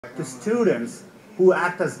to students who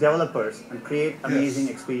act as developers and create amazing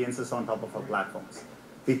experiences on top of our platforms.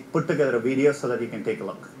 We put together a video so that you can take a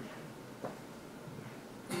look.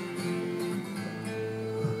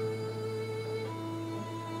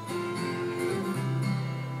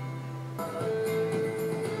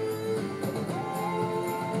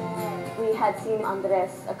 We had seen Andres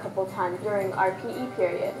a couple times during our PE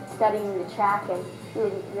period, studying the track, and we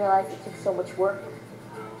realized it took so much work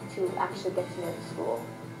to actually get to know the school.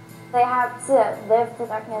 They have to live through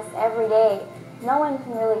darkness every day. No one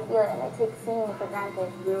can really feel it, and they take singing for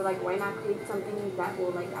granted. We were like, why not create something that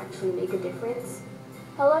will actually make a difference?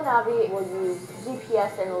 Hello Navi will use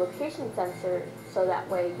GPS and a location sensor, so that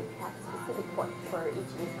way you can have a specific point for each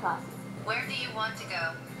of these classes. Where do you want to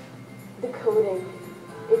go? The coding.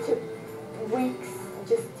 It took weeks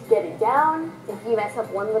just to get it down. If you mess up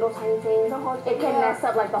one little tiny thing, it can mess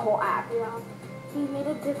up like the whole app. Yeah. He made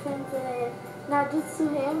a difference in it, not just to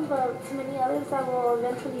him, but to many others that will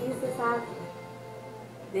eventually use this app.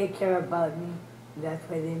 They care about me. That's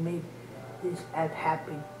why they made this app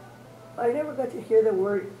happen. I never got to hear the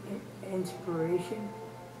word inspiration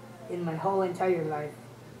in my whole entire life.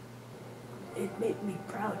 It made me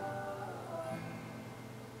proud.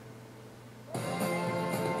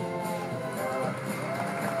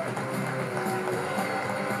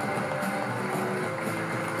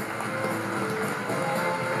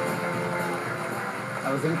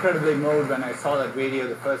 I was incredibly moved when I saw that video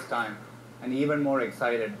the first time, and even more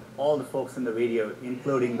excited, all the folks in the video,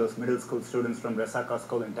 including those middle school students from Resaca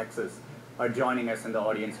School in Texas, are joining us in the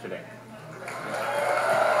audience today.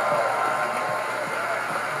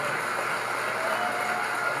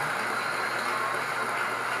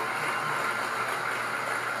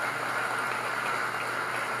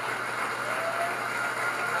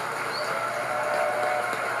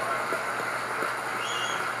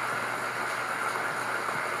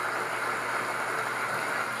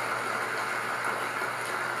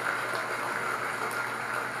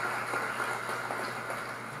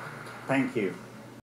 Thank you.